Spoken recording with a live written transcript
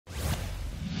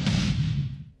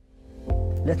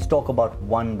let's talk about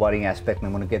one worrying aspect, and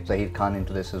I'm going to get Zaheer Khan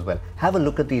into this as well. Have a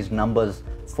look at these numbers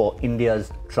for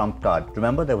India's trump card.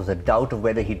 Remember, there was a doubt of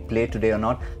whether he'd play today or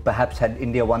not. Perhaps had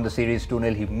India won the series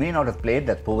 2-0, he may not have played.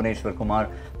 That's Bhuvneshwar Kumar.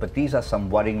 But these are some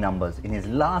worrying numbers. In his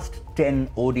last 10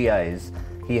 ODIs,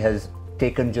 he has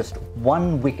taken just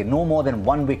 1 wicket, no more than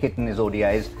 1 wicket in his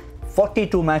ODIs.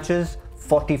 42 matches,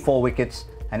 44 wickets.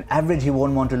 An average he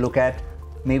won't want to look at.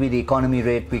 Maybe the economy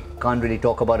rate we can't really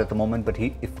talk about at the moment, but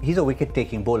if he's a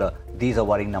wicket-taking bowler, these are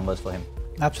worrying numbers for him.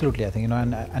 Absolutely, I think,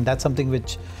 and that's something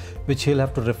which he'll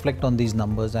have to reflect on these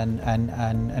numbers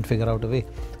and figure out a way.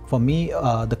 For me,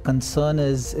 the concern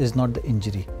is not the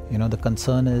injury. The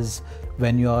concern is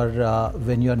when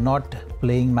you're not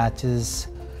playing matches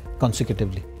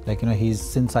consecutively. Like he's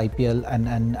since IPL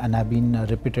and have been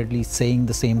repeatedly saying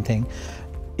the same thing.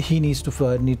 He needs to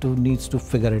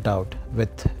figure it out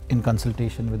in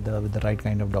consultation with the right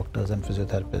kind of doctors and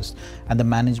physiotherapists, and the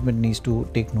management needs to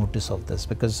take notice of this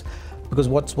because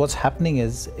what's happening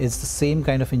is it's the same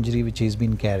kind of injury which he's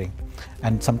been carrying,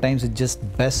 and sometimes it's just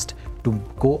best to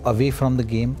go away from the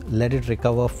game, let it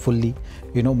recover fully,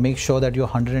 make sure that you're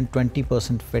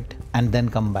 120% fit and then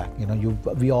come back.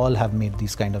 We all have made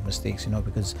these kind of mistakes,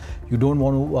 because you don't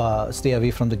want to stay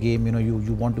away from the game.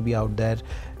 You want to be out there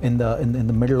in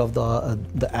the middle of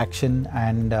the action,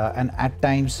 and at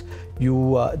times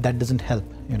that doesn't help.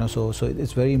 So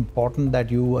it's very important that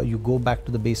you go back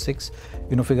to the basics,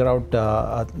 figure out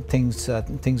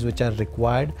things which are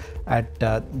required at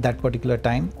that particular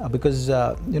time, because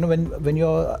when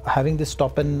you're having this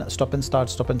stop and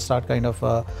start kind of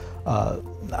a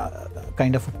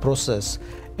process,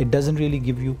 it doesn't really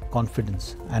give you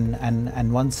confidence,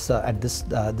 and once at this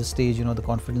stage the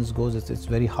confidence goes, it's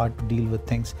very hard to deal with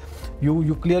things.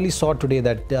 You clearly saw today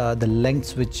that the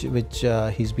lengths which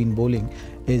he's been bowling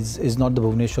is not the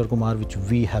Bhuvneshwar Kumar which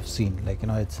we have seen.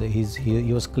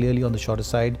 He was clearly on the shorter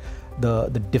side.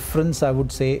 The difference, I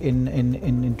would say,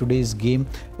 in today's game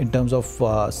in terms of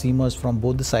seamers from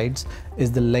both the sides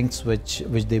is the lengths which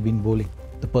they've been bowling.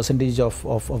 The percentage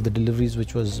of the deliveries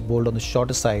which was bowled on the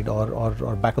shorter side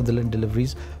or back of the line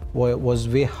deliveries was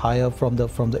way higher from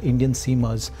the Indian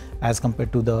seamers as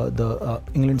compared to the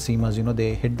England seamers.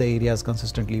 They hit the areas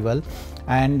consistently well,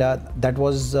 and that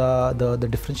was the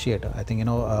differentiator. I think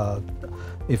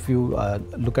if you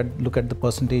look at the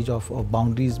percentage of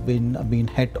boundaries being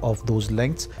hit of those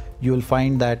lengths, you will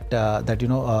find that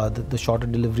the shorter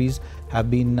deliveries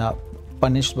have been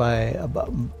punished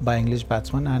by English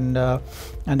batsmen,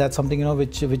 and that's something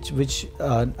which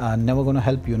never going to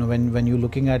help you. When you're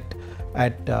looking at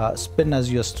spin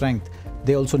as your strength,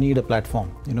 they also need a platform.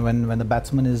 When the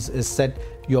batsman is set,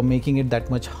 you're making it that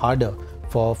much harder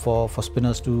for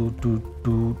spinners to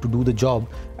do the job,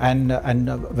 and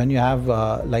when you have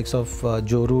likes of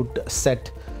Joe Root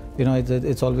set,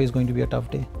 it's always going to be a tough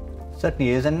day.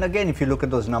 Certainly is. And again, if you look at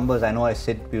those numbers, I know I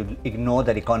said you ignore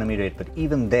that economy rate, but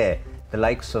even there, the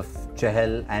likes of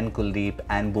Chahal and Kuldeep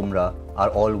and Bumrah are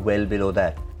all well below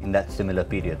that in that similar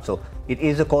period. So it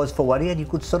is a cause for worry, and you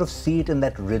could sort of see it in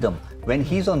that rhythm. When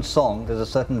he's on song, there's a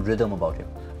certain rhythm about him.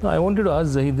 No, I wanted to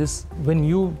ask Zaheer this: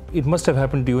 it must have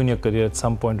happened to you in your career at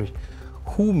some point.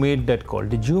 Who made that call?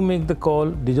 Did you make the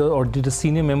call? Or did a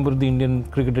senior member of the Indian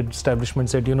cricket establishment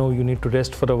said, you need to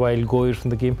rest for a while, go away from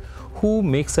the game? Who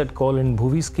makes that call in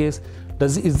Bhuvi's case?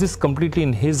 Is this completely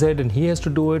in his head and he has to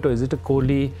do it, or is it a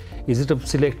Kohli? Is it a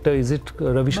selector? Is it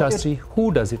Ravi Shastri?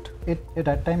 Who does it? It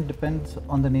at times depends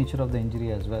on the nature of the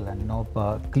injury as well, and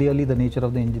clearly the nature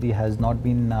of the injury has not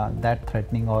been that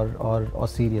threatening or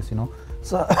serious.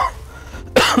 So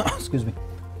excuse me.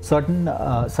 Certain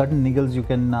niggles you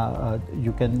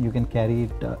can carry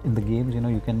it in the games.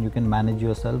 You can manage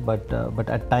yourself, but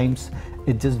at times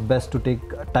it's just best to take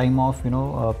time off.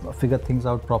 Figure things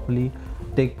out properly.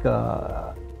 Take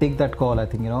that call. I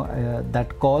think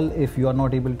that call, if you are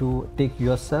not able to take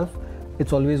yourself,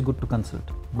 it's always good to consult.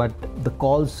 But the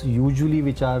calls usually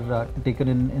which are taken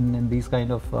in these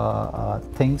kind of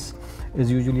things is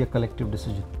usually a collective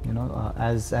decision.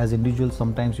 As individuals,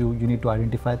 sometimes you need to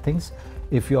identify things.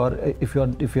 If you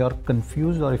are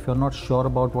confused, or if you're not sure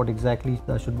about what exactly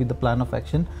should be the plan of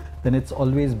action, then it's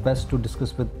always best to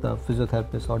discuss with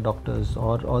physiotherapists or doctors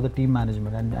or the team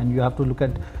management, and you have to look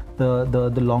at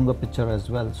the longer picture as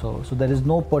well. So there is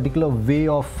no particular way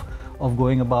of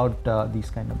going about these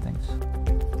kind of things.